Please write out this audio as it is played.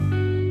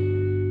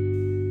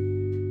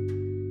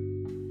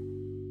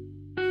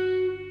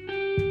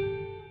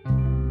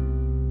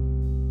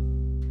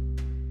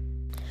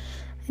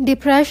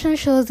Depression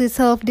shows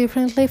itself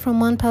differently from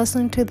one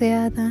person to the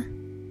other.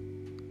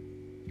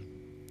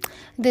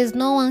 There's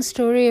no one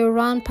story or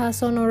one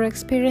person or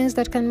experience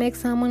that can make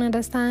someone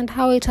understand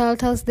how it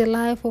alters the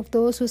life of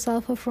those who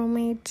suffer from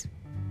it.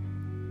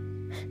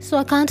 So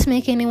I can't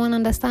make anyone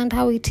understand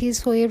how it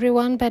is for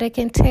everyone, but I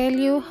can tell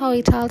you how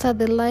it altered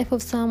the life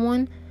of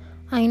someone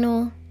I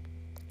know,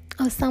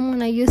 or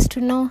someone I used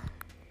to know.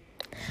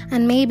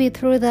 And maybe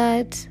through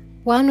that,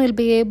 one will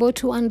be able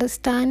to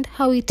understand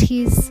how it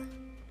is.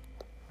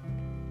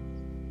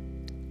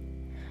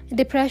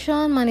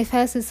 Depression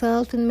manifests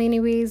itself in many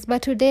ways,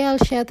 but today I'll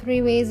share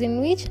 3 ways in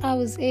which I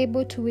was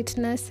able to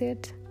witness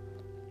it.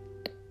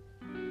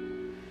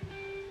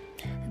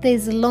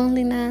 There's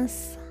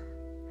loneliness,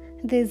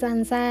 there's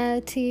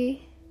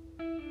anxiety,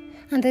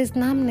 and there's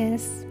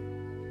numbness.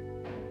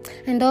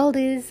 And all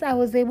this I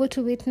was able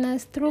to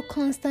witness through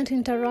constant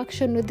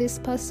interaction with this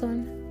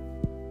person.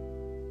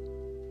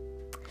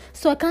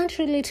 So I can't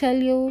really tell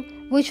you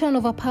which one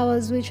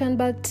overpowers which one,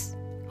 but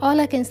all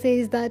I can say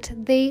is that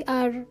they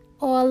are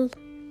all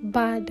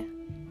bad.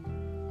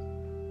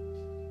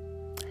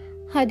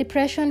 Her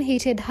depression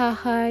hit her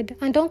hard,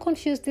 and don't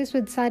confuse this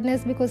with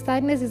sadness, because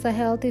sadness is a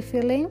healthy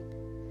feeling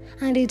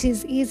and it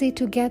is easy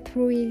to get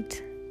through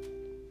it.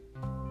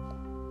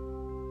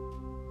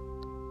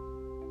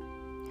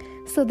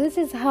 So this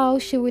is how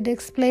she would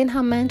explain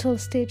her mental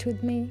state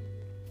with me.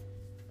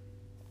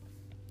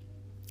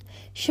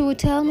 She would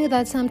tell me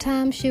that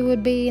sometimes she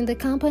would be in the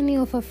company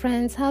of her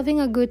friends having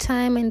a good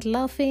time and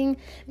laughing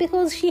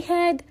because she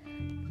had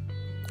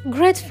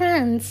great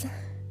friends.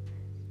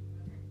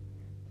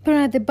 But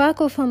at the back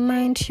of her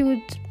mind, she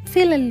would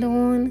feel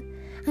alone,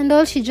 and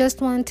all she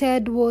just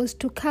wanted was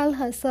to curl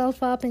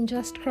herself up and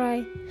just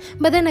cry.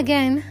 But then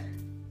again,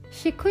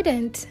 she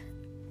couldn't.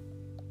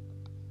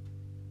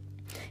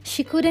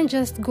 She couldn't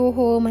just go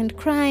home and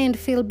cry and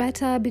feel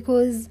better,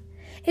 because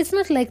it's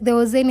not like there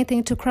was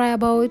anything to cry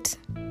about.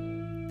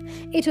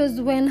 It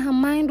was when her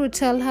mind would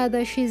tell her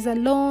that she's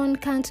alone,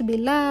 can't be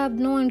loved,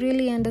 no one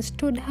really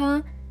understood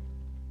her,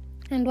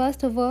 and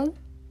worst of all,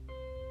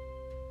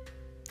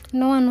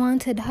 no one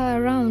wanted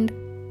her around.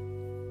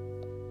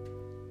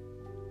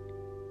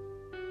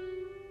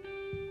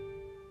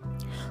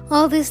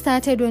 All this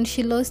started when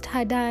she lost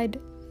her dad.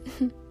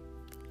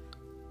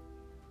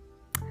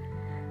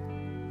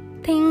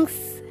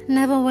 Things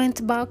never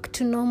went back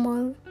to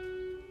normal.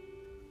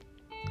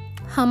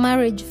 Her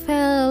marriage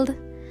failed.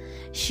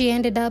 She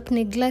ended up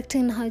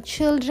neglecting her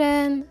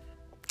children,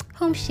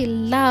 whom she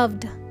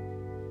loved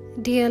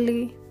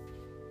dearly.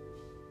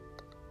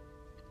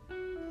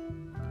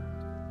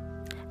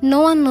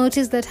 No one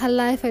noticed that her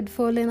life had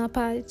fallen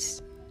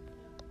apart.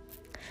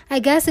 I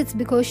guess it's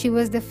because she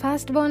was the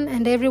firstborn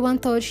and everyone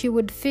thought she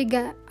would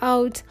figure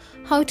out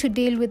how to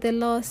deal with the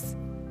loss.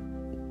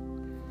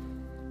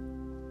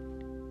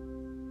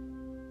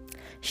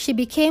 She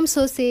became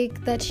so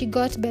sick that she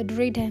got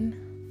bedridden.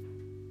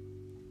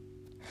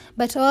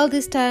 But all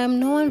this time,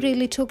 no one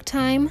really took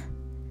time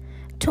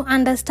to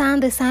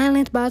understand the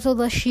silent battle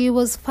that she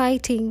was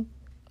fighting.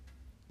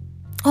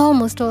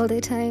 Almost all the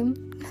time.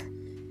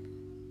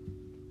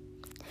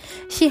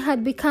 She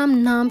had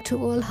become numb to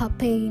all her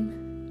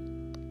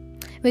pain.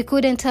 We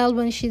couldn't tell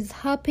when she's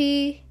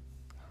happy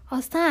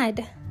or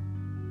sad.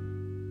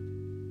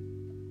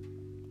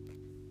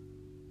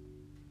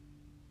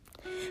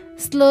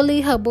 Slowly,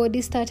 her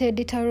body started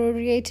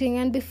deteriorating,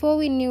 and before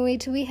we knew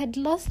it, we had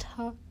lost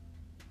her.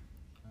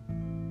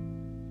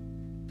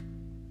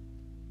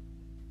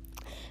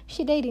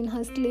 She died in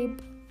her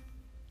sleep.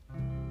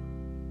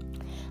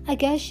 I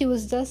guess she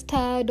was just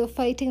tired of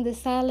fighting the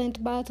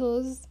silent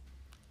battles.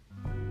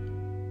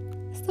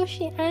 So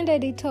she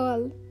ended it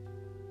all.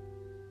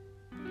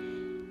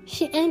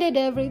 She ended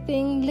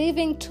everything,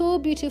 leaving 2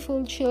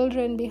 beautiful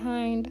children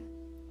behind.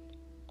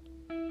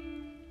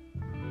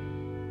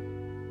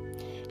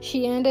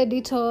 She ended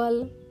it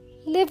all,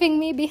 leaving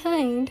me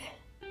behind.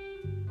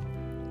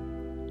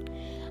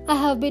 I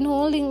have been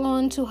holding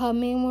on to her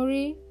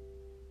memory,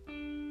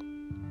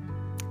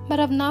 but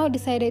I've now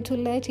decided to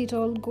let it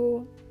all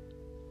go.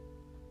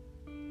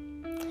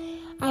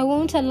 I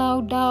won't allow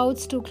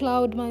doubts to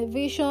cloud my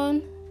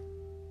vision,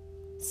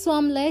 so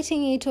I'm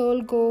letting it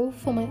all go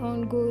for my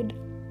own good.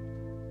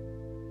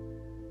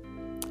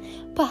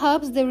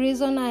 Perhaps the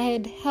reason I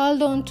had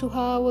held on to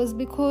her was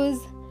because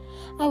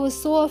I was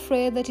so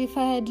afraid that if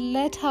I had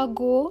let her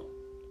go,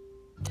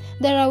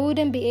 that I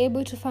wouldn't be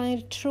able to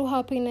find true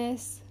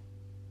happiness.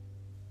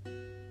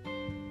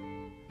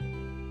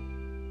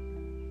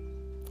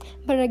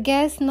 But I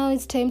guess now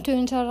it's time to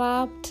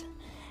interrupt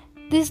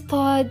these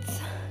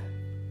thoughts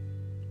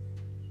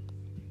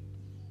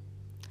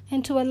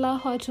and to allow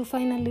her to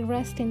finally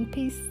rest in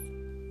peace.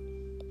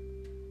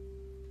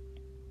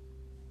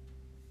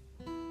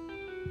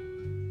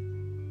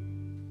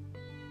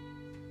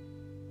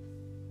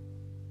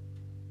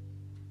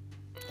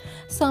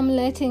 So I'm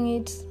letting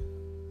it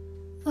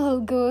all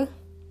go.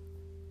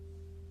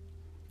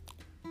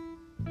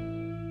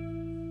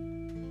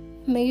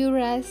 May you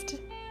rest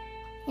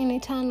in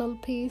eternal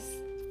peace.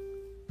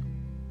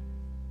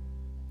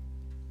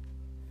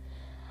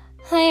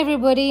 Hi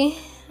everybody.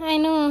 I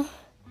know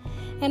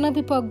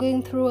people are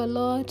going through a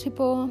lot.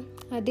 People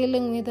are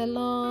dealing with a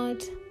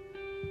lot.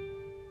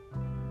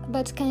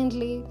 But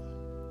kindly,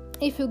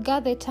 if you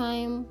got the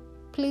time,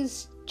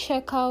 please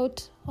check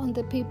out on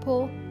the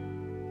people,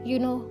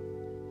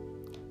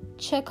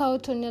 check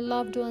out on your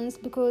loved ones,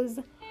 because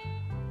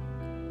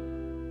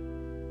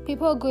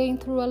people are going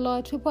through a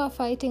lot. People are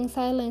fighting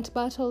silent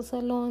battles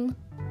alone.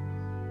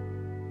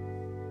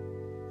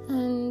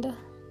 And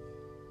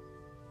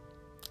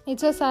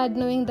it's so sad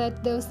knowing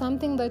that there was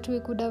something that we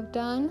could have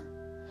done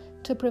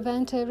to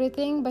prevent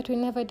everything, but we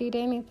never did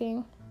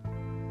anything.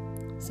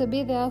 So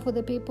be there for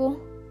the people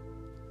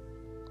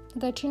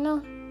that you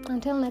know.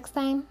 Until next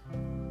time,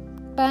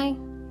 bye.